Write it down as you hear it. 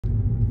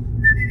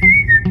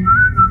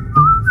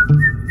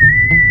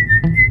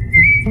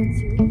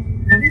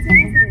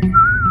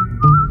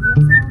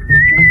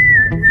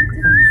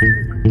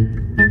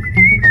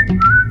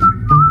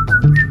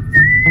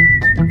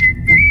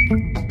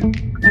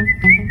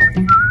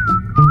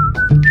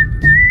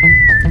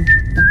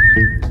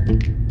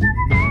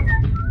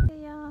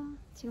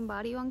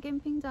마리원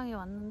캠핑장에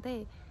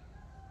왔는데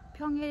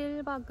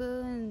평일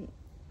 1박은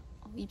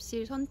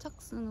입실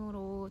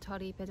선착순으로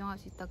자리 배정할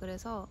수 있다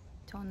그래서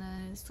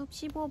저는 숲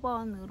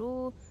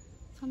 15번으로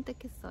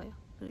선택했어요.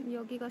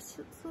 여기가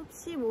숲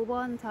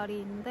 15번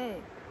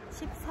자리인데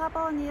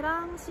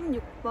 14번이랑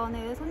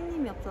 16번에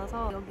손님이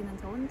없어서 여기는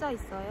저 혼자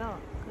있어요.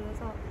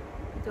 그래서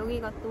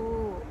여기가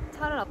또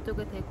차를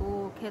앞쪽에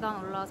대고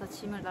계단 올라와서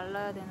짐을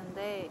날라야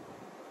되는데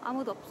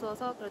아무도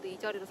없어서 그래도 이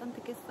자리로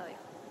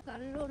선택했어요.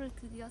 난로를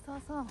드디어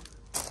사서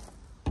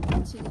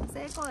지금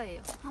새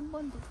거예요. 한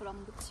번도 불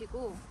안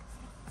붙이고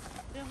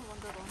이런 거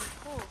먼저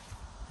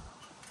넣어놓고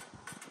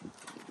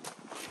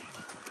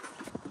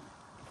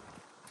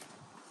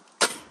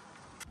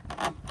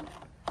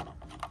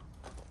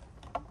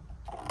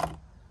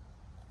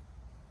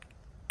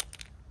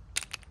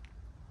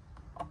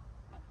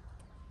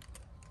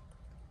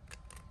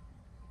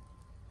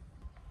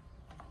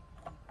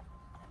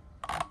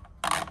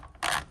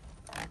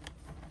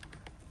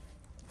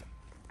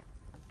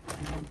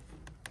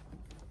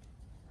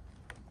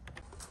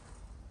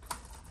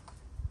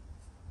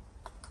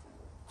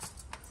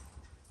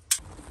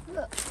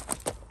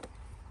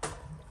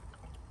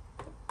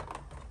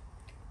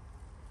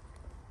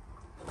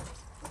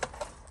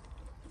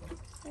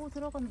오,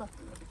 들어간다.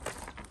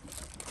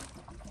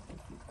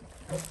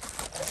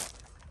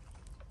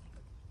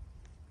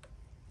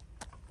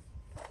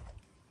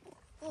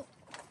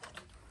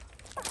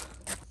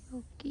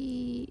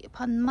 여기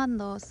반만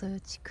넣었어요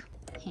지금.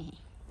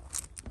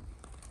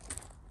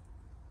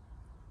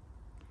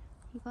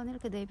 이건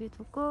이렇게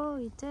내비두고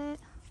이제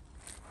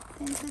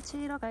텐트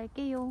치러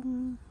갈게요.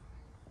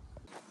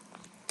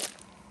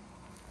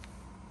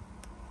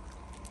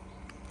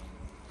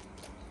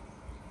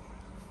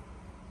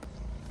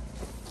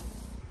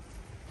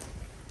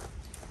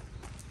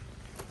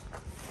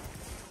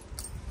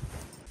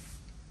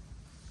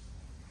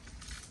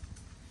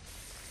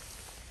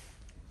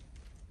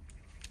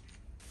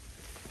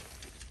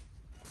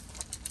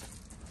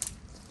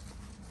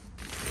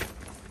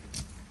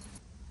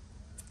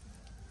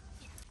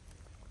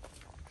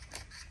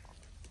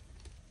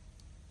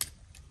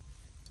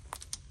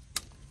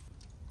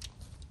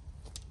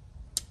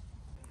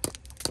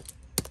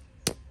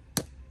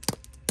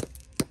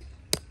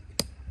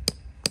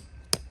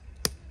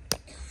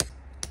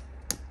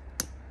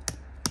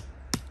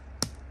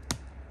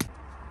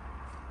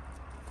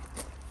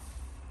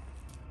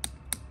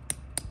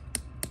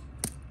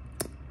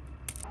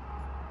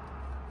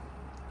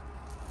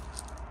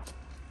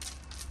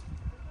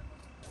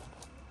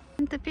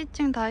 텐트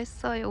피칭 다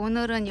했어요.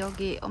 오늘은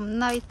여기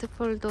업라이트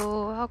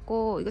폴도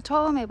하고 이거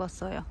처음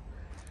해봤어요.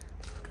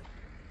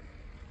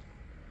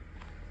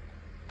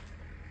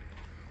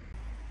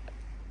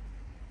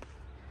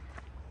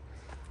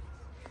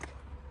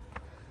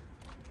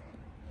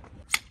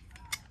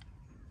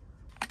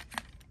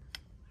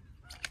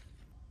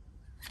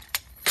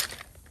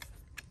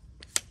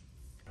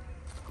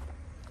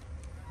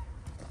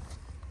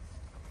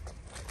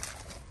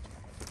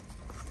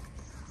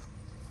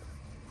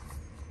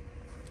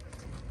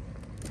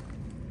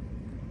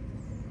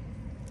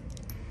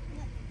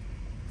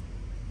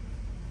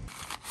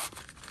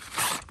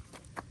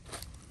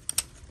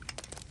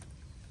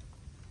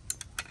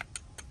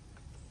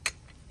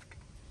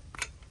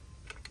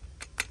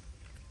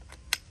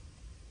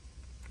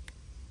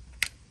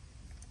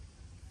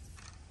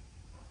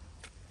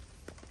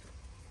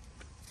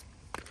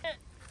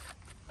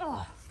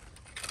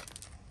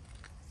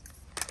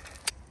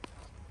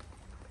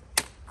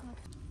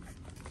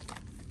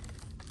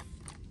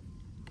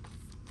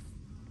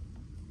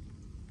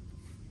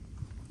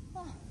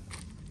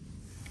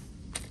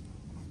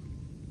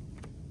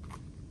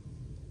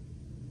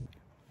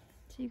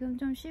 지금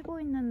좀 쉬고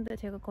있는데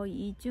제가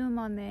거의 2주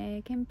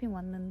만에 캠핑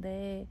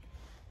왔는데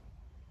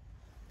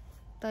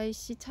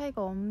날씨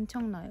차이가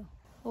엄청나요.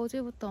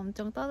 어제부터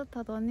엄청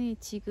따뜻하더니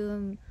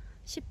지금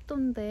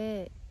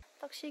 10도인데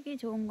딱 쉬기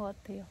좋은 것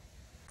같아요.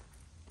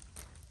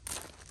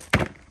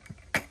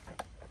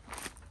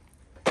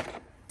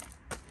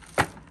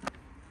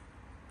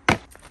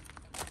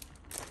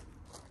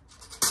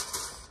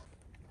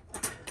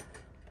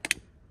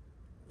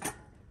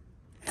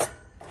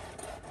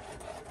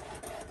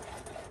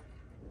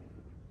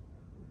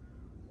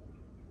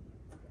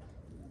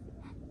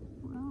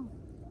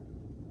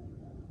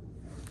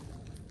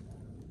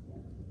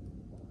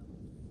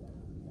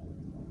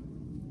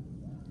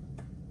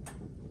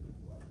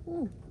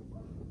 오.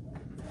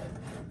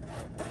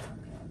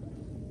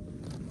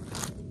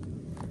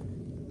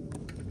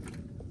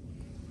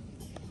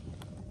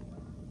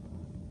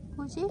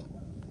 뭐지?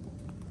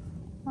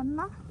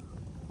 맞나?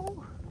 오.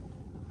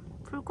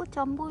 불꽃이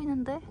안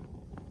보이는데?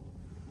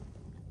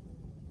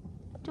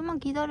 좀만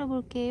기다려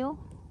볼게요.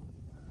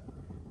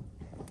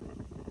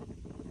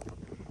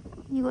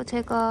 이거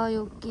제가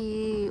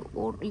여기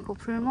이거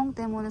불멍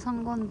때문에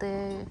산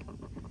건데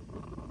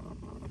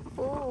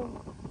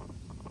오.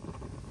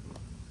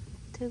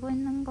 되고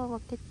있는 거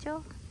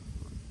같겠죠?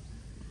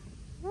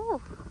 오.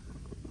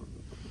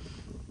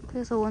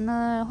 그래서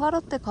오늘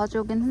화롯대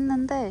가져오긴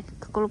했는데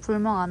그걸로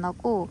불멍 안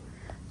하고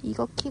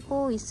이거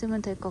켜고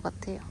있으면 될 것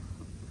같아요.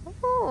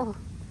 오!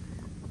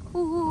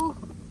 오!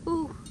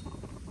 오!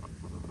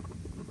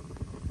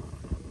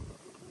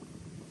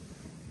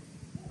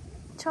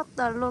 첫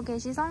난로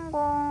게시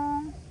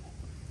성공!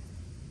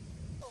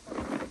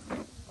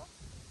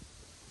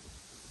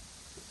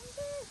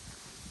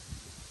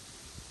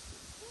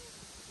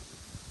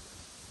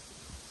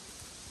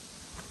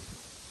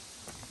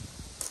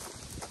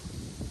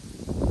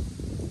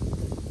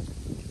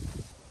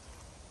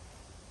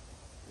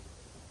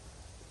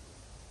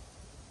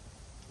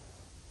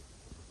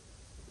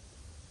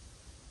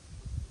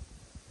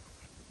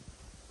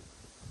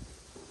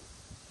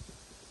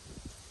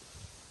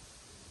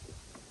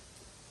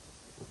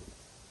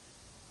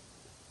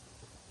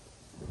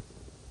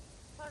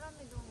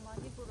 바람이 너무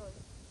많이 불어요.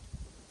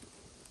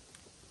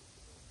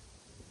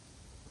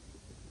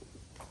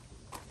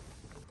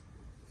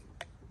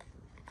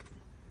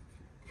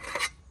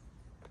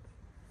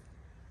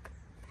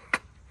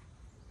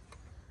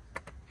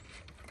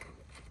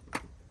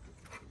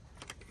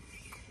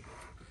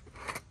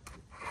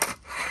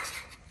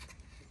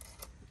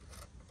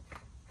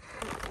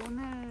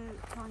 오늘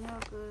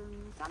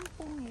저녁은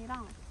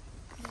짬뽕이랑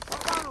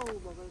꿔바로우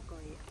먹을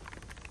거예요.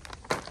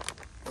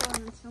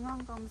 이건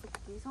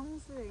중앙감속기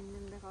성수에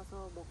있는 데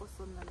가서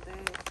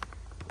먹었었는데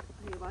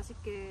되게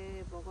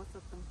맛있게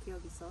먹었었던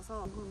기억이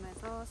있어서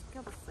궁금해서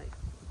시켜봤어요.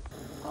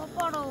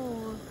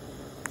 꿔바로우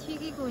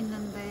튀기고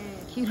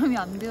있는데 기름이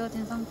안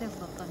되어진 상태에서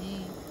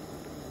넣었더니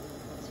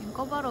지금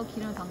꿔바로우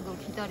기름 담그고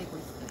기다리고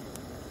있어요.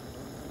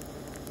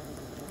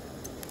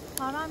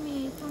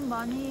 바람이 좀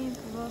많이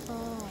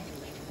불어서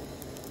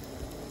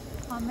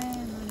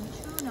밤에는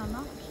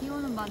추우려나?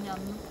 기온은 많이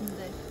안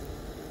높은데.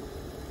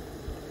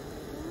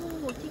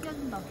 오,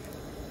 튀겨진다.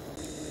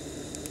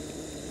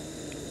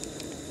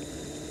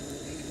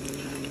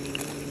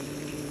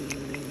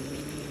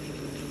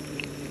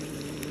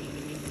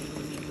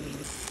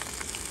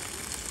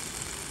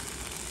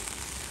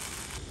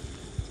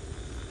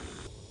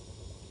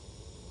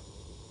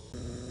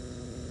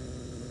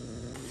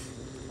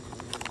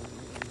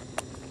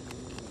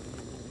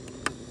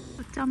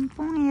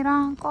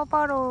 짬뽕이랑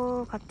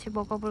꿔바로우 같이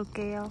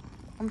먹어볼게요.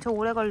 엄청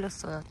오래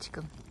걸렸어요,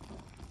 지금.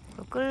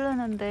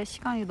 끓는데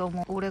시간이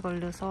너무 오래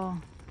걸려서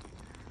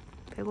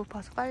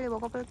배고파서 빨리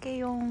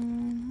먹어볼게요.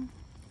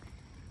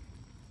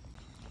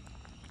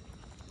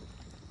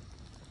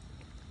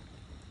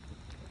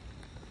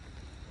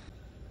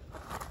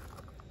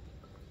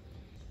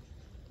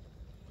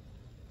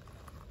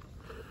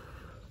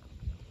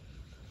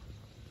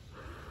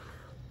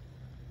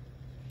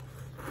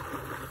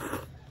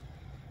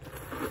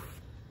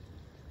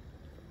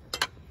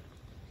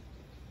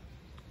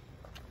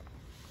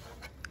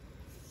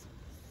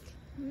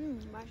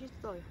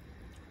 맛있어요.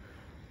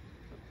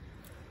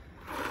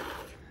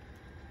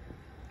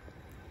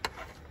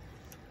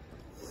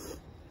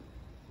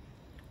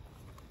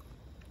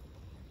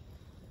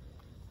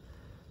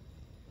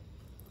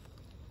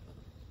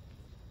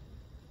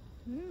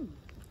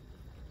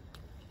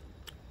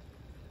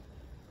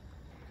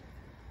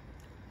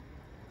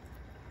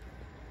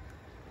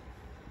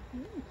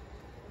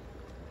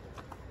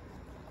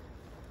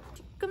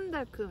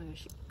 시큼달큼해요.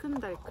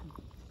 시큼달큼.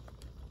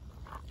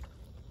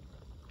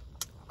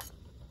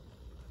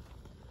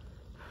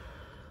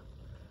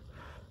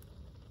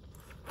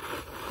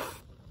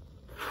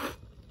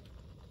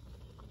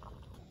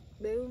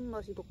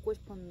 매운맛이 먹고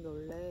싶었는데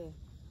원래.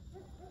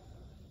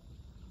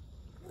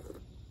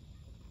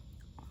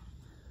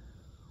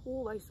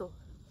 오, 맛있어.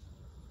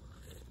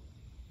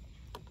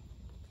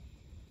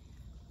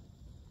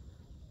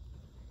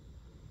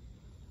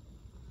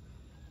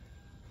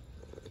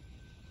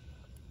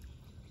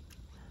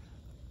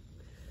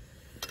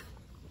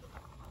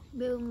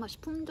 매운맛이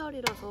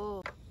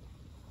품절이라서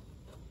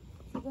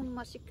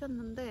이것만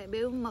시켰는데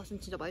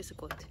매운맛은 진짜 맛있을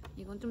것 같아.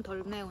 이건 좀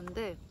덜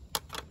매운데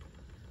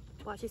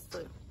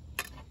맛있어요.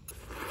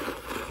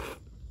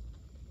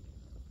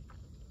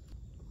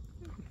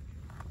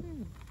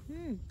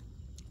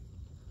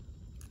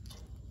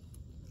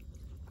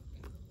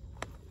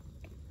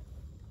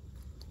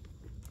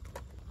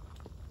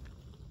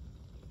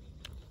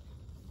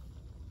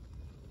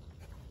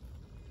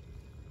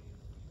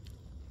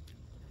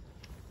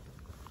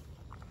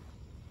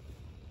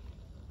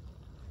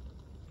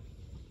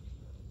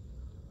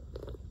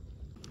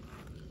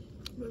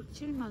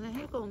 며칠 만에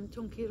해가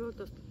엄청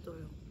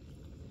길어졌어요.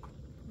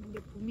 이게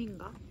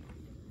봄인가?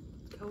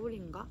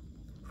 겨울인가?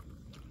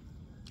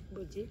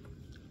 뭐지?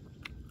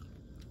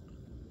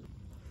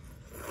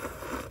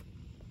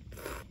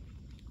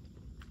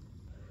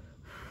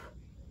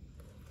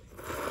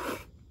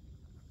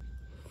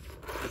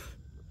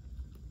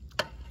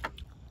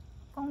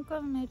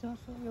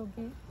 깜깜해져서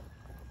여기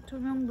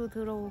조명도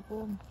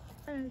들어오고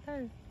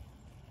살살.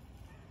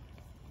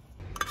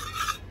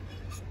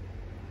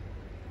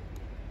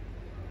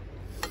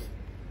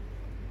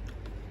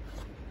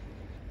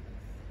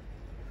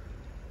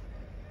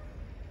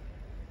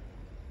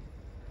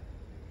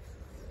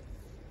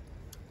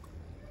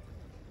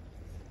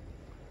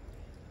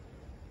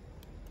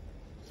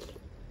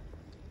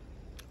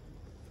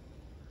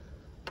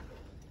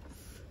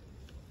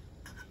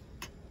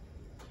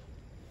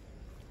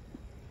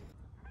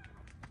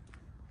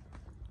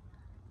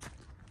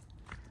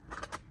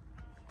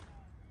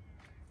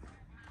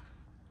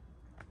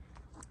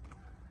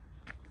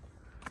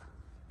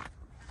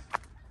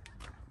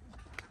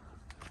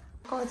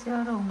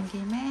 샤워지하러 온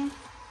김에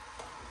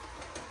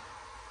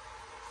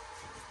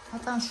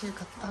화장실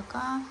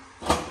갔다가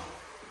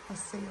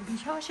왔어요. 여기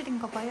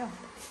샤워실인가 봐요.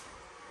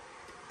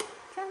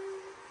 짠!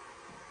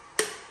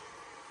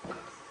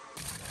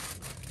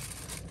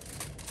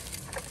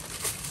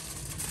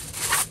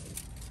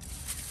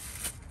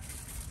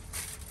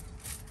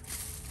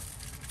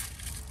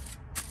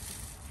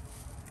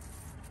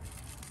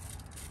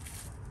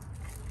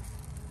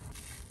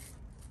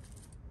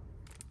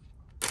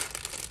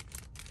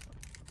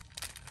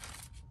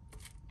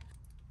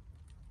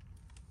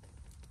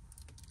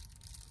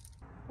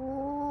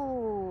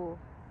 오,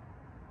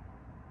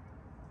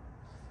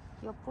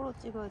 옆으로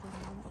찍어야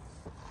되는 거.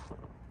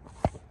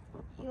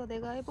 이거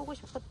내가 해보고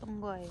싶었던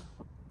거예요.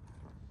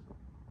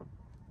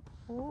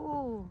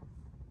 오,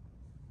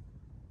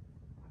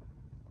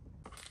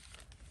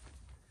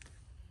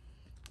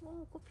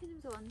 커피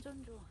냄새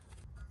완전 좋아.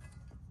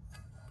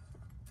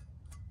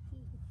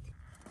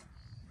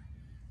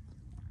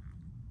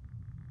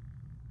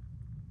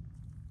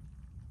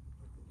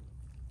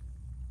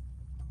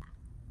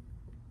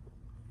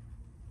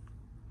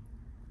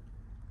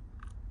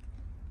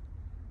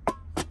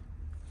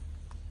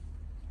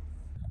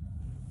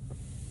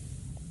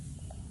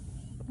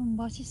 너무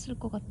맛있을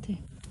것 같아.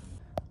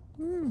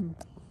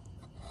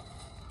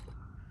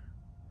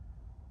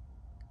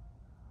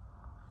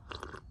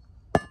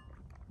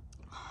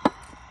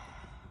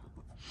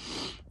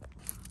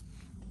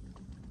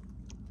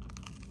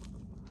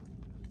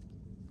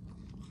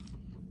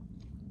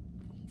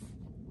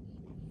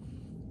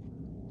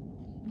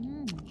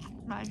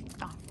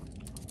 맛있다.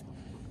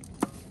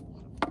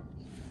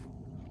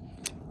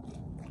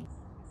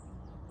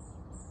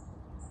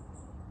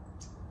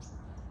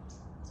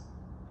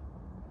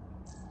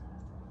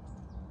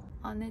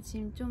 안에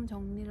짐 좀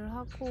정리를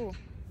하고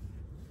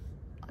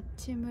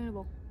아침을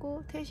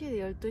먹고 퇴실이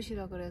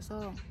 12시라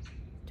그래서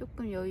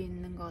조금 여유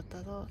있는 것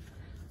같아서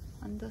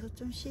앉아서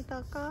좀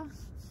쉬다가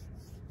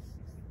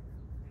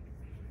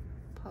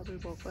밥을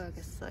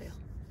먹어야겠어요.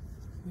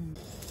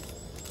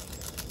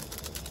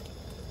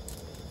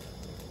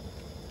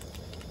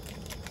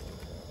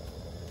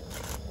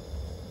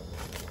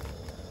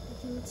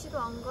 김치도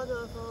안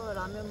가져와서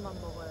라면만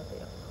먹어야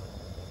돼요.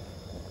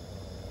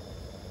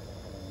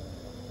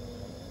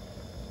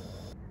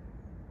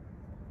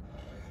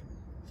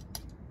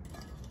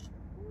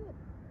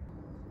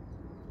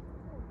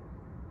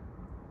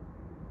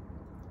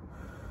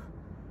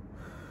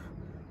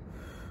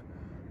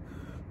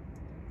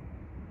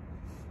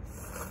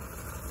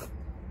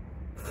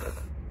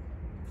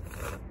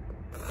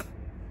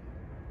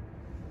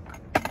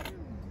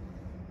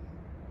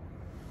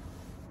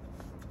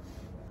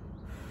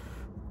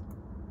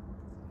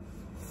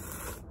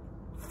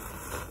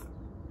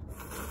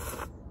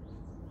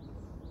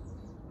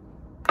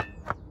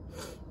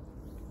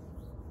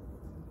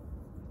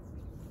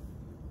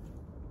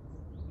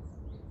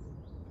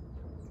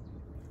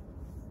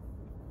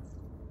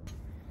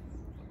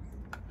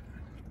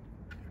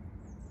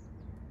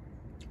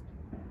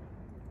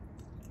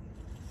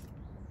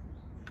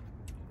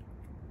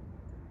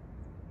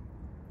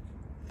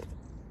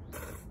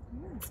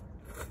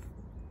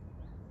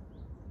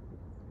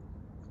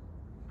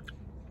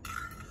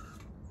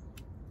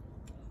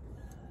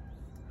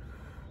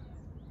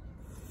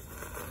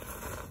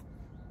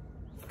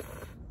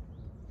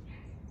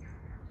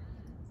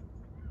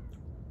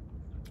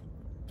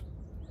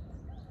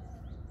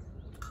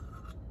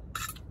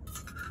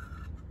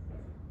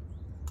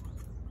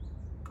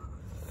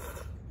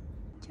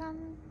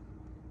 짠!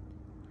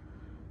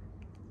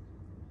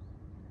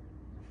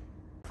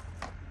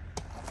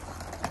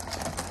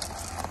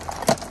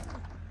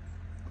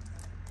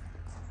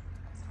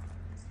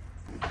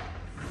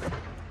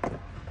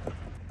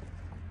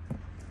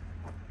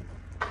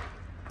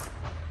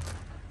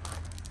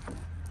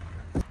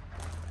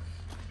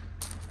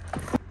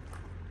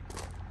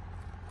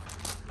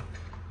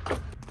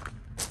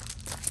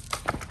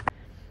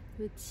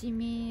 왜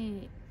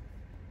짐이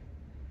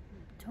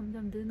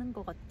점점 느는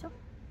것 같죠?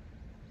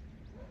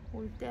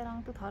 올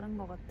때랑 또 다른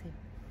것 같아.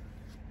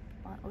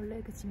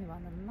 원래 그 짐이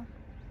많았나?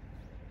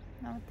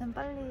 아무튼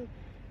빨리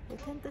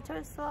텐트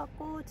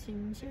철수하고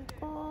짐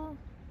싣고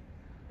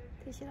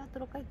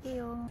퇴실하도록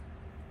할게요.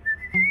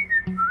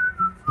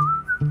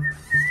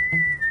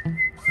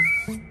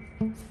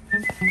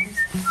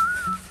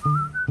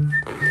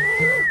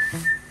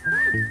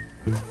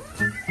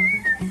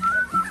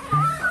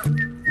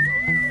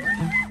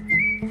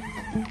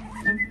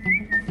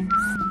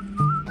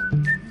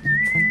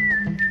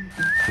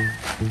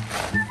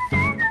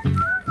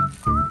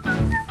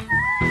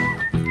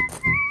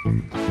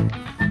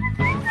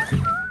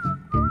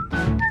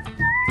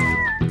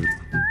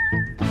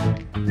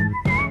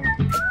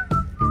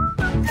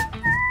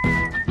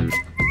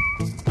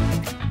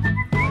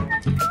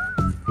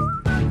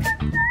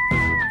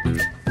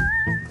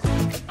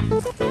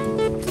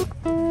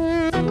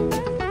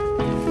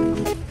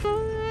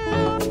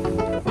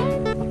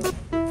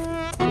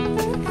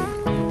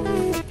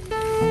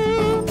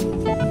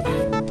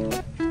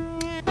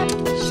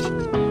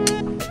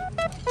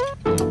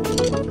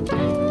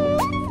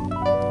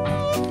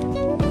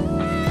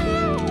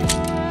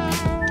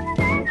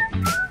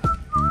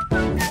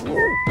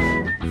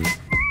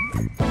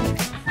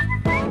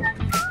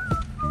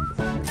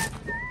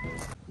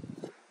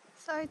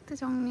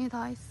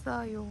 다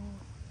했어요.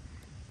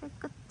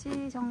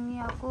 깨끗이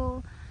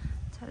정리하고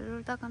잘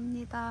놀다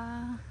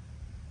갑니다.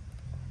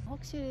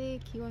 확실히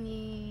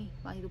기온이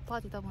많이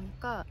높아지다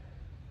보니까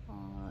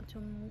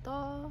좀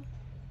더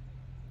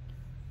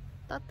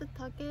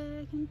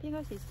따뜻하게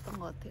캠핑할 수 있었던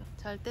것 같아요.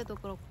 잘 때도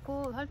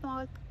그렇고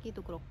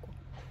활동하기도 그렇고,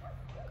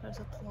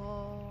 그래서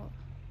더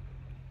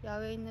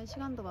야외에 있는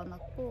시간도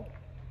많았고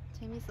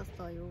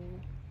재밌었어요.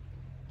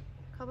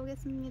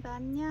 가보겠습니다.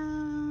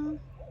 안녕.